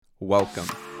Welcome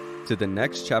to the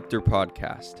Next Chapter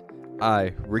podcast.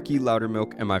 I, Ricky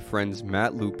Loudermilk, and my friends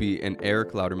Matt Loopy and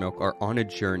Eric Loudermilk are on a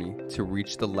journey to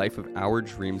reach the life of our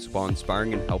dreams while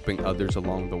inspiring and helping others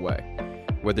along the way.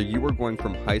 Whether you are going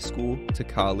from high school to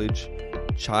college,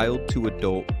 child to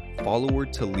adult, follower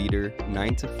to leader,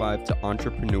 9 to 5 to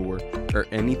entrepreneur, or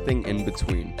anything in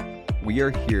between, we are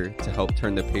here to help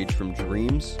turn the page from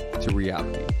dreams to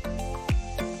reality.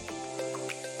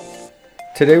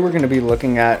 Today we're going to be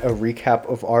looking at a recap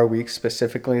of our week,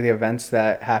 specifically the events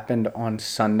that happened on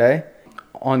Sunday.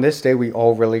 On this day, we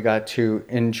all really got to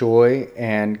enjoy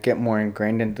and get more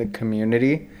ingrained into the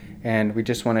community, and we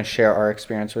just want to share our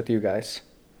experience with you guys.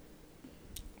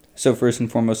 So first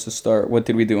and foremost to start, what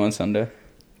did we do on Sunday?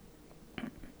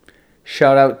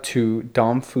 Shout out to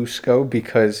Dom Fusco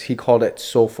because he called it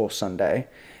Soulful Sunday.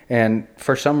 And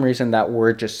for some reason, that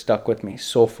word just stuck with me,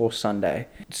 Soulful Sunday.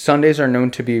 Sundays are known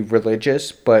to be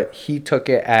religious, but he took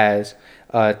it as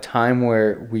a time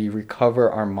where we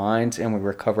recover our minds and we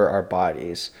recover our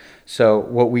bodies. So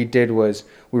what we did was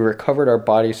we recovered our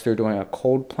bodies through doing a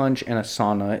cold plunge and a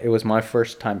sauna. It was my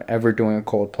first time ever doing a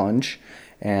cold plunge,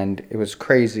 and it was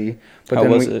crazy. But How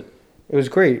was it? It was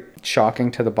great.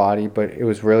 Shocking to the body, but it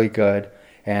was really good.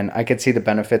 And I could see the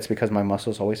benefits because my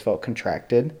muscles always felt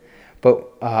contracted.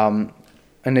 But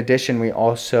in addition, we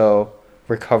also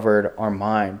recovered our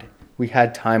mind. We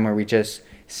had time where we just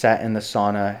sat in the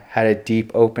sauna, had a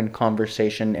deep, open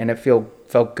conversation, and it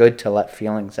felt good to let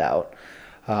feelings out.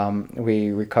 We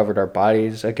recovered our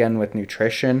bodies again with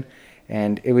nutrition,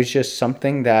 and it was just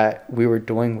something that we were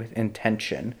doing with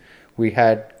intention. We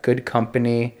had good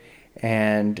company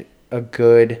and a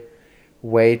good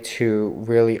way to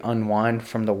really unwind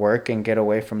from the work and get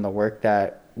away from the work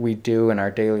that we do in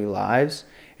our daily lives.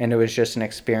 And it was just an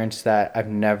experience that I've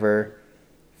never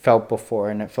felt before,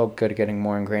 and it felt good getting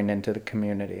more ingrained into the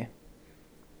community.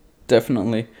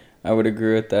 Definitely. I would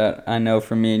agree with that. I know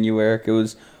for me and you, Eric, it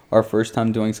was our first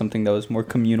time doing something that was more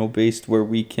communal based, where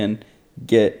we can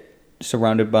get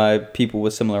surrounded by people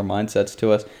with similar mindsets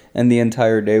to us. And the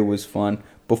entire day was fun.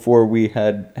 Before we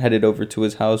had headed over to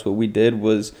his house, what we did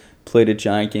was played a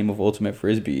giant game of Ultimate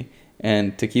Frisbee.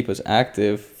 And to keep us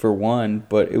active, for one,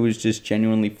 but it was just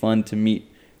genuinely fun to meet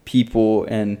people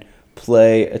and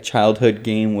play a childhood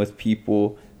game with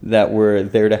people that were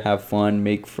there to have fun,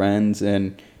 make friends,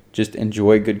 and just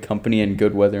enjoy good company and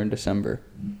good weather in December.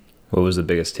 What was the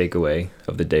biggest takeaway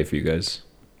of the day for you guys?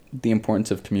 The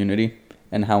importance of community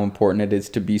and how important it is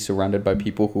to be surrounded by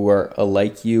people who are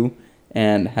alike you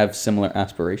and have similar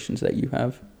aspirations that you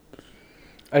have.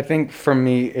 I think for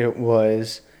me, it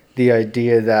was the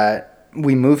idea that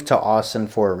we moved to Austin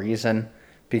for a reason,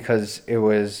 because it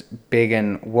was big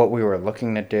in what we were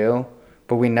looking to do,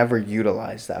 but we never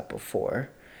utilized that before.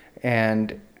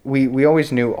 And we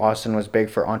always knew Austin was big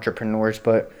for entrepreneurs,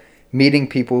 but meeting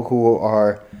people who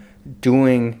are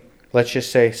doing, let's just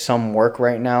say, some work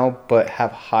right now, but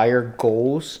have higher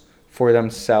goals for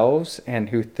themselves and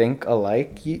who think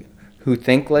like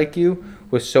you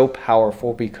was so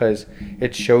powerful, because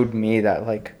it showed me that,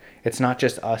 like, it's not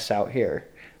just us out here.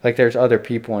 Like, there's other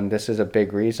people, and this is a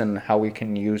big reason how we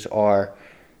can use our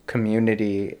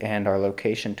community and our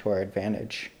location to our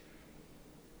advantage.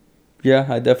 Yeah,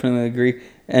 I definitely agree.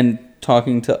 And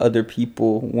talking to other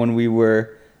people when we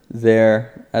were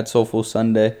there at Soulful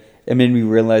Sunday, it made me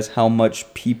realize how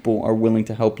much people are willing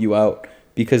to help you out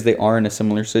because they are in a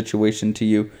similar situation to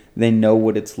you. They know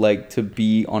what it's like to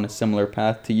be on a similar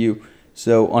path to you.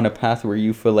 So on a path where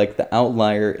you feel like the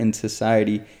outlier in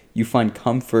society, you find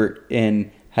comfort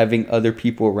in having other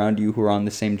people around you who are on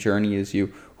the same journey as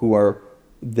you, who are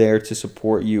there to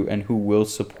support you and who will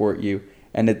support you.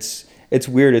 And it's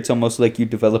weird. It's almost like you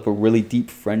develop a really deep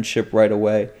friendship right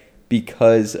away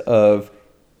because of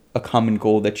a common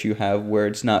goal that you have, where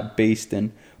it's not based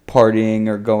in partying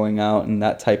or going out and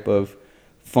that type of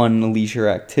fun leisure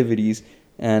activities.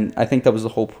 And I think that was the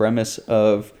whole premise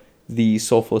of the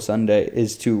Soulful Sunday,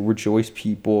 is to rejoice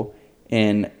people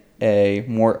in a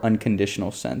more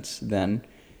unconditional sense than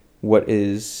what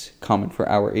is common for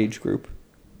our age group.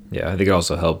 Yeah, I think it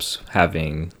also helps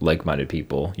having like-minded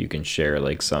people. You can share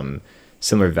like some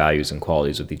similar values and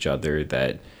qualities with each other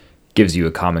that gives you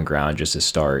a common ground just to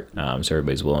start. So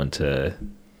everybody's willing to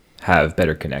have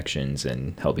better connections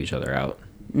and help each other out.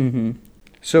 Mm-hmm.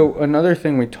 So another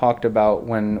thing we talked about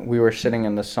when we were sitting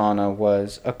in the sauna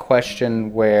was a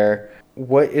question where,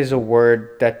 what is a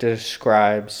word that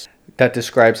describes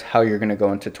how you're going to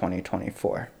go into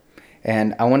 2024?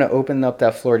 And I want to open up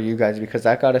that floor to you guys, because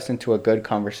that got us into a good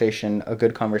conversation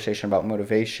about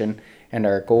motivation and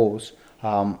our goals.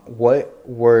 What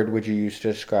word would you use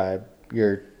to describe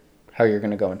your how you're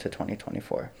going to go into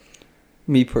 2024.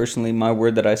 Me personally, my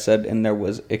word that I said in there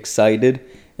was excited,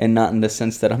 and not in the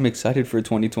sense that I'm excited for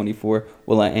 2024.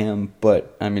 Well, I am,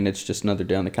 but I mean, it's just another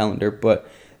day on the calendar. But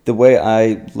the way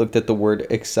I looked at the word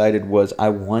excited was I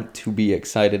want to be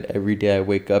excited every day I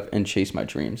wake up and chase my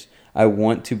dreams. I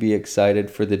want to be excited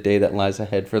for the day that lies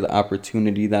ahead, for the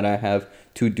opportunity that I have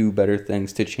to do better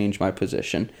things, to change my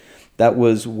position. That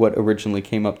was what originally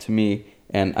came up to me,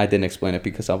 and I didn't explain it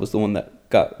because I was the one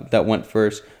that went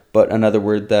first. But another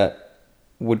word that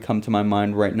would come to my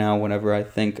mind right now whenever I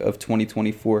think of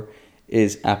 2024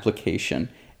 is application.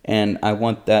 And I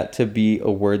want that to be a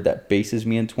word that bases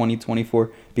me in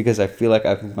 2024 because I feel like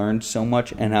I've learned so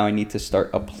much and now I need to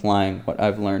start applying what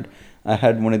I've learned. I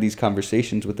had one of these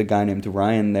conversations with a guy named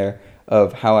Ryan there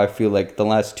of how I feel like the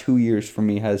last 2 years for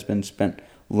me has been spent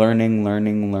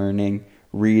learning,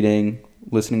 reading,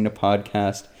 listening to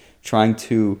podcasts, trying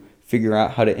to figure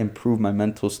out how to improve my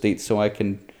mental state so I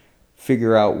can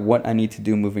figure out what I need to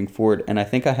do moving forward. And I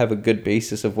think I have a good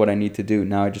basis of what I need to do.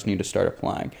 Now I just need to start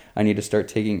applying. I need to start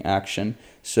taking action.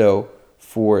 So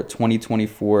for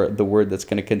 2024, the word that's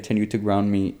going to continue to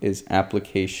ground me is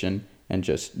application, and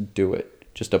just do it.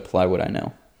 Just apply what I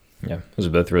know. Yeah, those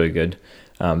are both really good.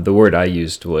 The word I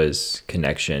used was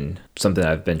connection, something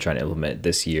I've been trying to implement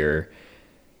this year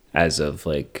as of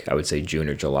I would say June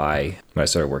or July when I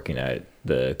started working at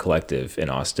the collective in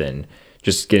Austin.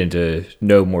 Just getting to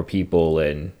know more people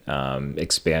and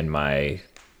expand my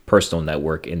personal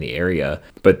network in the area.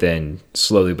 But then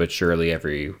slowly but surely,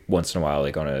 every once in a while,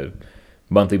 on a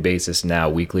monthly basis now,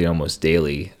 weekly, almost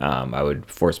daily, I would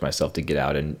force myself to get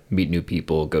out and meet new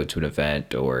people, go to an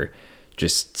event, or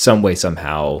just some way,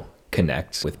 somehow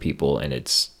connect with people. And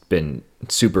it's been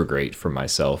super great for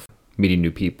myself. Meeting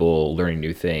new people, learning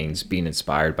new things, being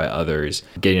inspired by others,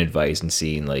 getting advice and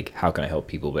seeing how can I help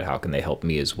people, but how can they help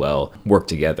me as well, work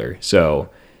together. So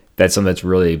that's something that's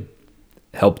really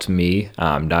helped me,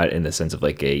 not in the sense of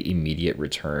a immediate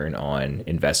return on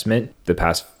investment the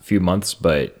past few months,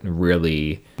 but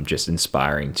really just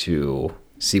inspiring to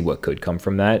see what could come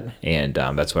from that. And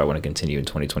that's what I want to continue in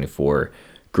 2024,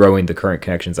 growing the current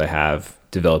connections I have,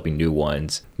 developing new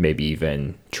ones, maybe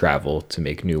even travel to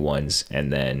make new ones,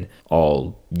 and then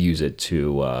I'll use it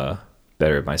to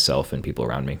better myself and people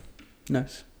around me.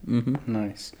 Nice. Mm-hmm.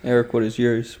 Nice. Eric, what is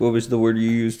yours? What was the word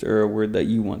you used, or a word that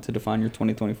you want to define your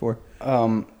 2024?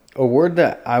 A word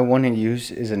that I want to use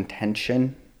is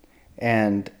intention,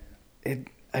 and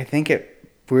I think it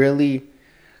really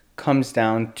comes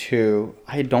down to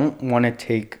I don't want to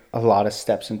take a lot of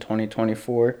steps in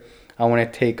 2024. I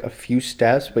want to take a few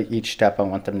steps, but each step I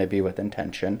want them to be with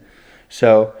intention.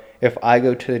 So if I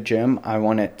go to the gym, I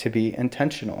want it to be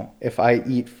intentional. If I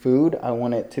eat food, I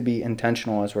want it to be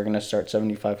intentional, as we're going to start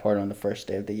 75 Hard on the first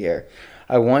day of the year.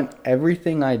 I want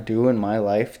everything I do in my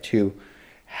life to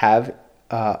have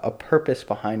a purpose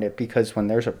behind it, because when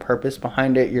there's a purpose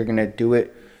behind it, you're going to do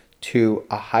it to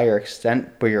a higher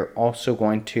extent, but you're also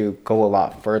going to go a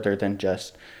lot further than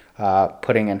just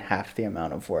putting in half the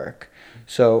amount of work.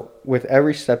 So with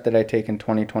every step that I take in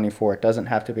 2024, it doesn't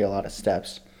have to be a lot of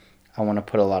steps. I want to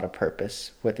put a lot of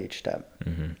purpose with each step.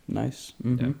 Mm-hmm. Nice.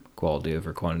 Mm-hmm. Yeah. Quality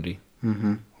over quantity.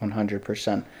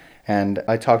 100%. And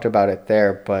I talked about it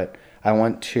there, but I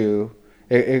want to,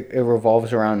 it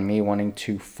revolves around me wanting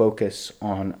to focus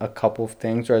on a couple of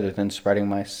things rather than spreading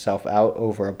myself out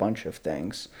over a bunch of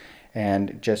things,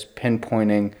 and just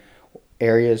pinpointing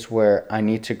areas where I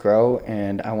need to grow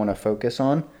and I want to focus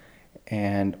on,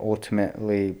 and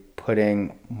ultimately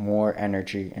putting more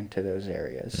energy into those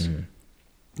areas.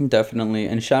 Definitely.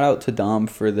 And shout out to Dom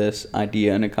for this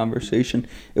idea and a conversation.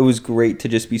 It was great to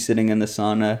just be sitting in the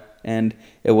sauna, and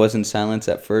it wasn't silence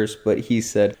at first, but he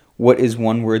said, what is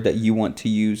one word that you want to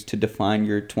use to define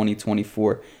your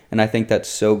 2024? And I think that's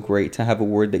so great to have a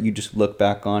word that you just look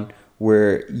back on,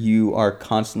 where you are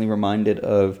constantly reminded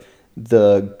of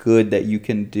the good that you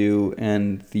can do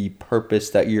and the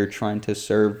purpose that you're trying to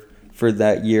serve for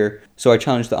that year. So I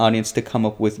challenge the audience to come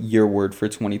up with your word for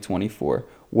 2024.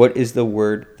 What is the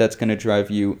word that's going to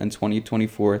drive you in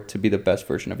 2024 to be the best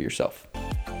version of yourself?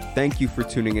 Thank you for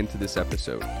tuning into this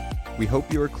episode. We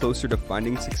hope you are closer to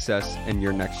finding success in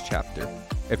your next chapter.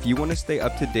 If you want to stay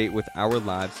up to date with our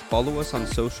lives, follow us on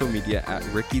social media at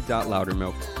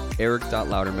ricky.loudermilk,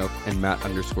 eric.loudermilk, and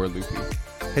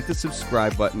matt_loopy. Hit the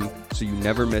subscribe button so you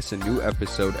never miss a new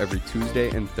episode every Tuesday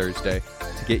and Thursday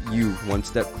to get you one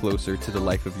step closer to the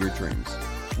life of your dreams.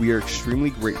 We are extremely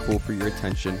grateful for your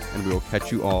attention, and we will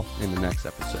catch you all in the next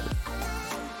episode.